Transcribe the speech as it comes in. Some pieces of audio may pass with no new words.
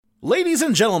Ladies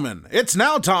and gentlemen, it's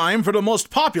now time for the most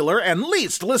popular and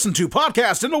least listened to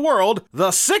podcast in the world,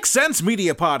 the Sixth Sense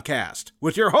Media Podcast,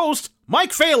 with your host,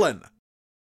 Mike Phelan.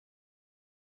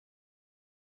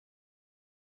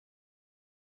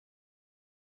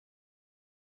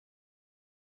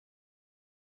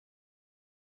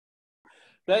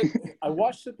 I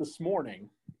watched it this morning,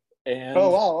 Oh and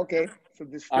wow, okay. So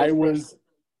this I feels fresh. was,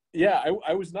 yeah,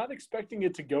 I was not expecting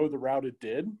it to go the route it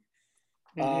did.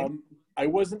 I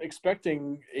wasn't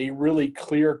expecting a really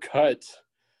clear cut,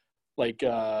 like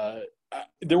there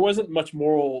wasn't much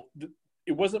moral.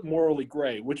 It wasn't morally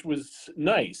gray, which was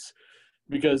nice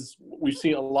because we've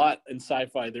seen a lot in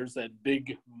sci-fi. There's that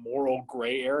big moral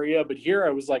gray area, but here I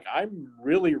was like, I'm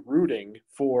really rooting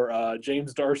for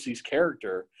James Darcy's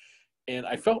character. And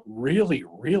I felt really,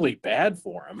 really bad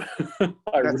for him.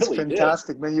 I That's really did.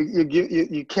 fantastic, man.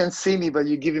 You can't see me, but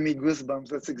you're giving me goosebumps.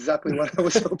 That's exactly what I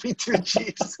was hoping to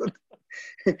achieve. So,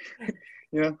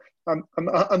 you know,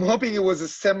 I'm hoping it was a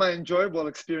semi-enjoyable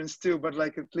experience too, but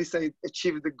like at least I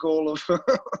achieved the goal of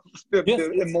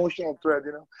the emotional thread,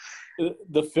 you know.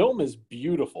 The film is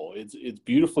beautiful. It's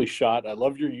beautifully shot. I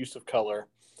love your use of color.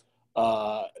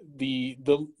 The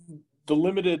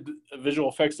limited visual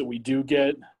effects that we do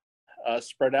get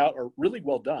spread out are really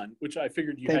well done, which I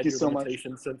figured you Thank had you your so much.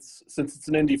 limitations since it's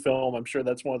an indie film. I'm sure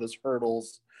that's one of those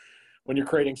hurdles when you're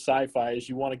creating sci-fi is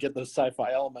you want to get those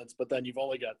sci-fi elements, but then you've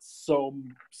only got so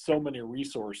many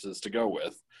resources to go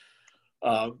with.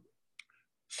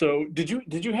 So did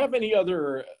you have any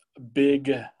other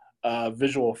big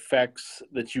visual effects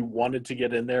that you wanted to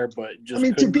get in there, but just I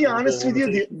mean, to couldn't be due to honest with you,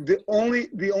 limitations?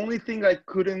 the only thing I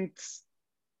couldn't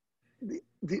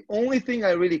the only thing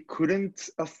I really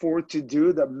couldn't afford to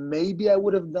do that maybe I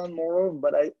would have done more of,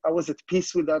 but I was at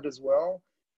peace with that as well.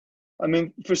 I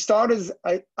mean, for starters,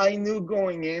 I knew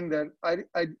going in that I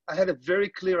had a very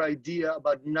clear idea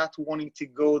about not wanting to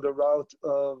go the route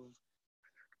of,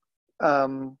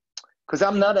 because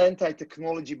I'm not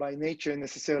anti-technology by nature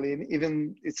necessarily. And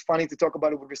even it's funny to talk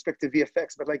about it with respect to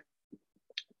VFX, but like,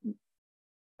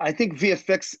 I think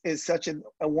VFX is such a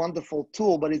wonderful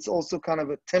tool, but it's also kind of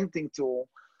a tempting tool.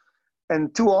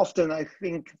 And too often, I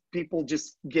think people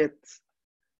just get,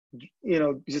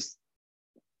 just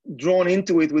drawn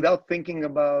into it without thinking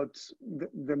about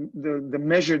the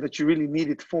measure that you really need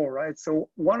it for, right? So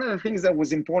one of the things that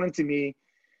was important to me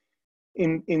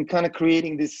in kind of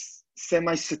creating this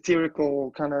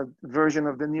semi-satirical kind of version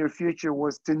of the near future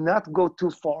was to not go too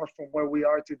far from where we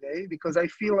are today, because I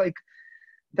feel like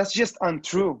that's just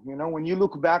untrue. You know, when you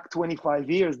look back 25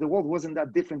 years, the world wasn't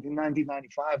that different in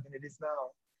 1995 than it is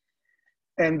now.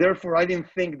 And therefore, I didn't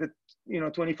think that,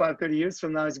 25, 30 years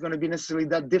from now is going to be necessarily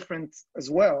that different as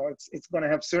well. It's going to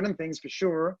have certain things for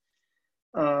sure.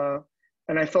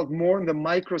 And I felt more on the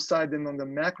micro side than on the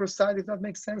macro side, if that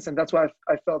makes sense. And that's why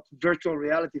I felt virtual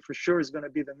reality for sure is going to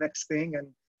be the next thing. And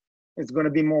it's going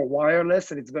to be more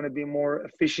wireless and it's going to be more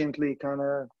efficiently kind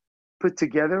of put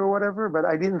together or whatever. But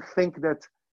I didn't think that,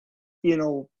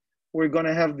 we're going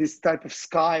to have this type of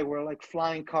sky where like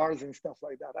flying cars and stuff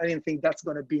like that. I didn't think that's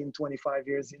going to be in 25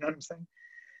 years. You know what I'm saying?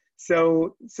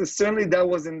 So certainly that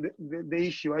wasn't the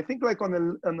issue. I think like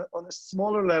on a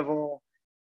smaller level,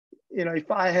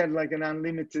 if I had like an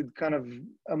unlimited kind of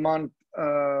amount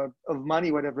of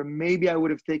money, whatever, maybe I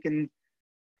would have taken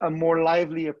a more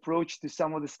lively approach to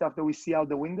some of the stuff that we see out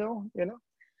the window,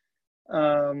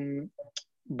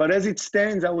 But as it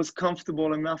stands, I was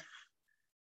comfortable enough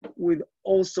with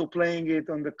also playing it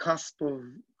on the cusp of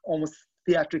almost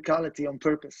theatricality on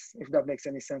purpose, if that makes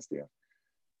any sense to you.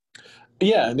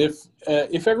 Yeah, and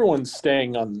if everyone's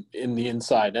staying in the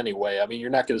inside anyway, I mean, you're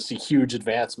not going to see huge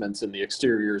advancements in the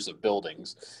exteriors of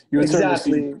buildings. You would certainly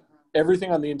see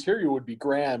everything on the interior would be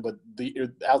grand, but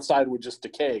the outside would just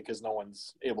decay because no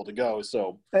one's able to go.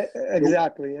 So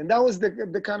exactly, and that was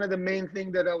the kind of the main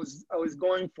thing that I was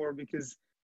going for, because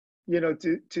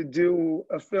to do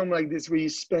a film like this where you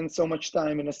spend so much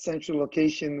time in a central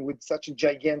location with such a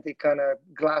gigantic kind of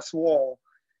glass wall,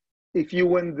 if you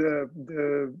went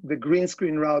the green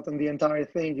screen route on the entire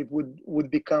thing, it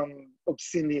would become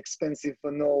obscenely expensive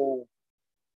for no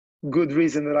good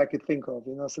reason that I could think of,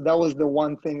 So that was the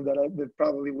one thing that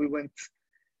probably we went,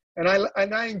 and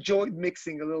I enjoyed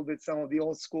mixing a little bit some of the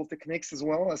old school techniques as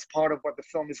well as part of what the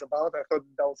film is about. I thought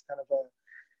that was kind of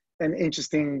an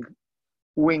interesting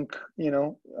wink,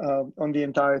 on the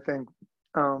entire thing.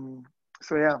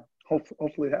 So yeah,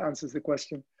 hopefully that answers the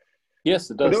question.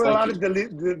 Yes, it does. But there were a lot you.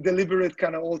 of deliberate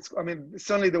kind of old. I mean,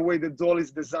 certainly the way the doll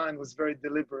is designed was very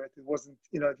deliberate. It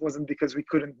wasn't because we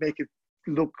couldn't make it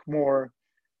look more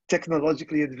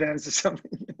technologically advanced or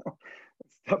something,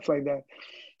 stuff like that.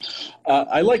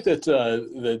 I like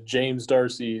that James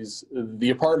Darcy's the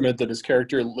apartment that his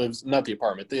character lives, not the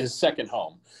apartment, his second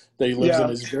home that he lives in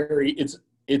is very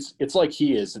it's like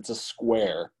he is. It's a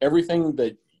square. Everything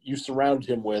that you surrounded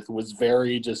him with was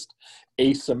very just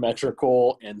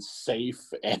asymmetrical and safe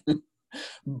and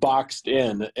boxed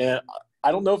in. And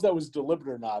I don't know if that was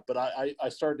deliberate or not, but I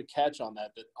started to catch on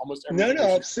that almost everything.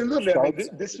 No, absolutely. I mean,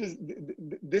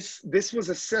 this was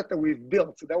a set that we've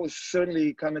built. So that was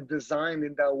certainly kind of designed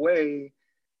in that way.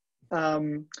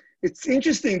 It's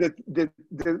interesting that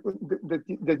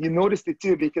you noticed it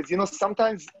too, because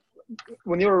sometimes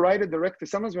when you're a writer director,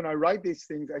 sometimes when I write these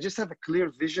things, I just have a clear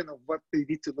vision of what they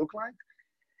need to look like.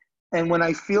 And when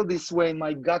I feel this way in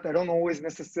my gut, I don't always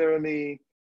necessarily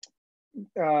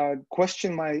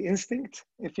question my instinct,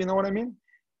 if you know what I mean.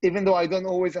 Even though I don't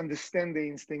always understand the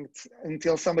instinct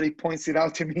until somebody points it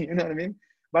out to me, you know what I mean.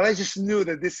 But I just knew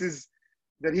that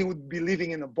that he would be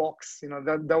living in a box.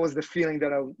 That was the feeling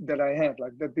that I had,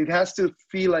 like that it has to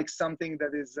feel like something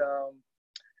that is,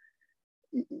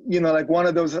 like one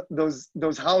of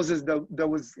those houses that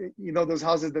was, those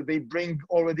houses that they bring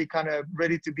already kind of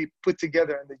ready to be put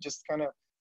together, and they just kind of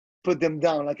put them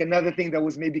down, like another thing that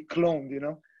was maybe cloned.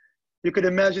 You could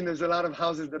imagine there's a lot of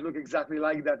houses that look exactly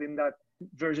like that in that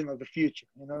version of the future.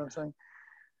 You know what I'm saying?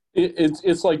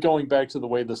 It's like going back to the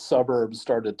way the suburbs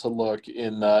started to look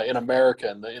in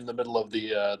America in the middle of the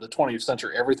 20th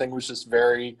century. Everything was just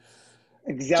very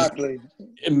exactly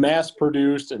mass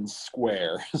produced and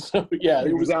square. So yeah,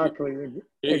 exactly.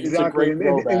 It's a great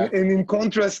throwback. And in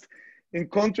contrast,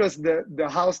 the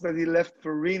house that he left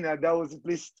for Rena, that was at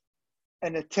least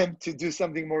an attempt to do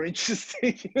something more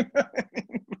interesting.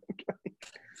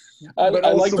 I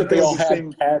like that they all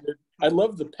had padded. I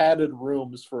love the padded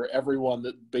rooms for everyone.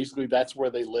 That basically that's where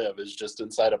they live, is just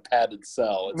inside a padded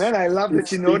cell. Man, I love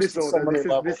that you notice all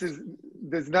that.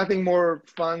 There's nothing more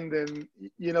fun than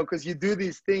because you do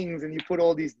these things and you put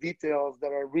all these details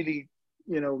that are really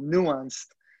nuanced.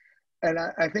 And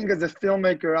I think as a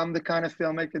filmmaker, I'm the kind of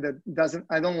filmmaker that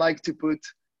I don't like to put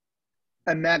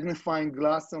a magnifying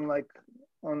glass on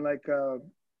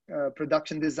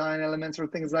production design elements or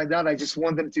things like that. I just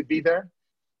want them to be there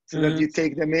so that you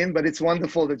take them in. But it's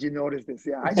wonderful that you notice this.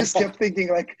 Yeah, I just kept thinking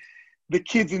like the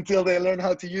kids, until they learn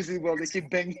how to use it, well, they keep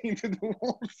banging into the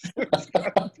walls.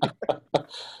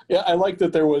 Yeah, I like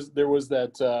that there was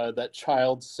that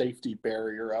child safety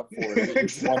barrier up for it.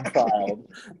 Exactly. One child.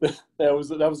 That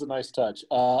was a nice touch.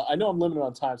 I know I'm limited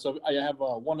on time, so I have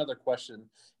one other question.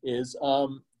 Is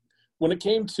when it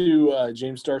came to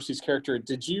James Darcy's character,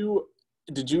 did you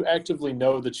actively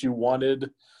know that you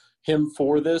wanted him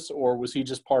for this, or was he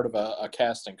just part of a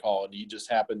casting call and he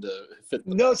just happened to fit?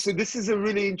 No, so this is a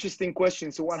really interesting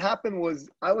question. So what happened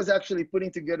was I was actually putting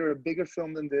together a bigger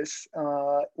film than this,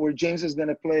 where James was going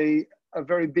to play a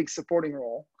very big supporting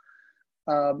role.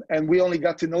 And we only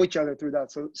got to know each other through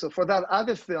that. So for that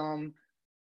other film,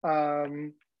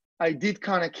 I did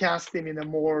kind of cast him in a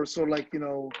more sort of like,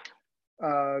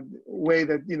 way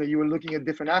that, you were looking at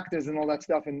different actors and all that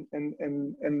stuff. And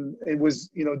it was,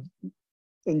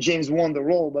 and James won the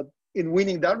role, but in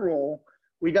winning that role,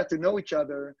 we got to know each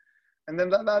other. And then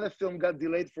that other film got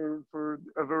delayed for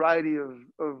a variety of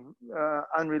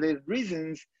unrelated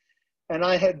reasons. And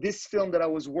I had this film that I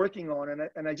was working on,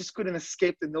 and I just couldn't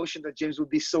escape the notion that James would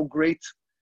be so great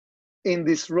in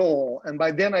this role. And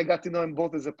by then I got to know him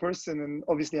both as a person, and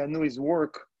obviously I knew his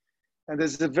work. And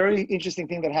there's a very interesting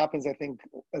thing that happens, I think,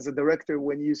 as a director,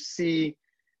 when you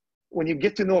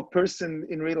get to know a person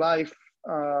in real life,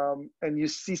 and you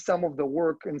see some of the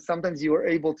work, and sometimes you are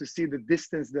able to see the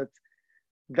distance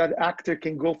that actor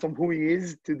can go from who he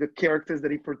is to the characters that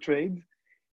he portrayed.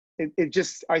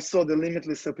 I saw the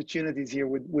limitless opportunities here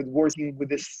with working with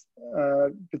this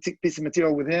piece of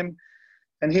material with him.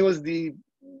 And he was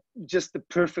just the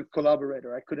perfect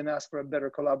collaborator. I couldn't ask for a better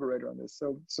collaborator on this.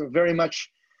 So very much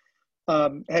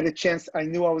had a chance. I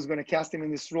knew I was going to cast him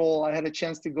in this role. I had a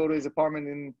chance to go to his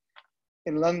apartment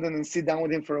in London and sit down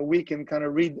with him for a week and kind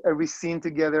of read every scene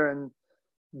together and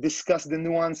discuss the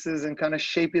nuances and kind of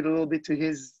shape it a little bit to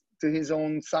his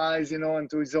own size, and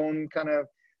to his own kind of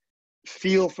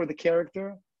feel for the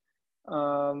character.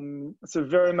 So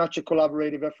very much a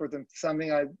collaborative effort, and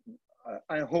something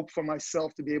I hope for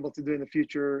myself to be able to do in the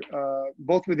future,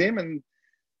 both with him and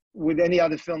with any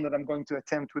other film that I'm going to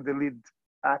attempt with the lead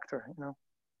actor.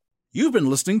 You've been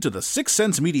listening to the Sixth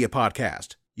Sense Media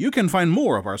Podcast. You can find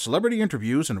more of our celebrity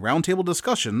interviews and roundtable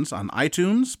discussions on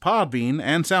iTunes, Podbean,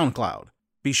 and SoundCloud.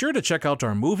 Be sure to check out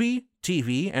our movie,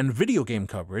 TV, and video game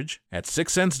coverage at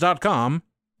sixthsense.com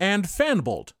and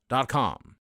fanbolt.com.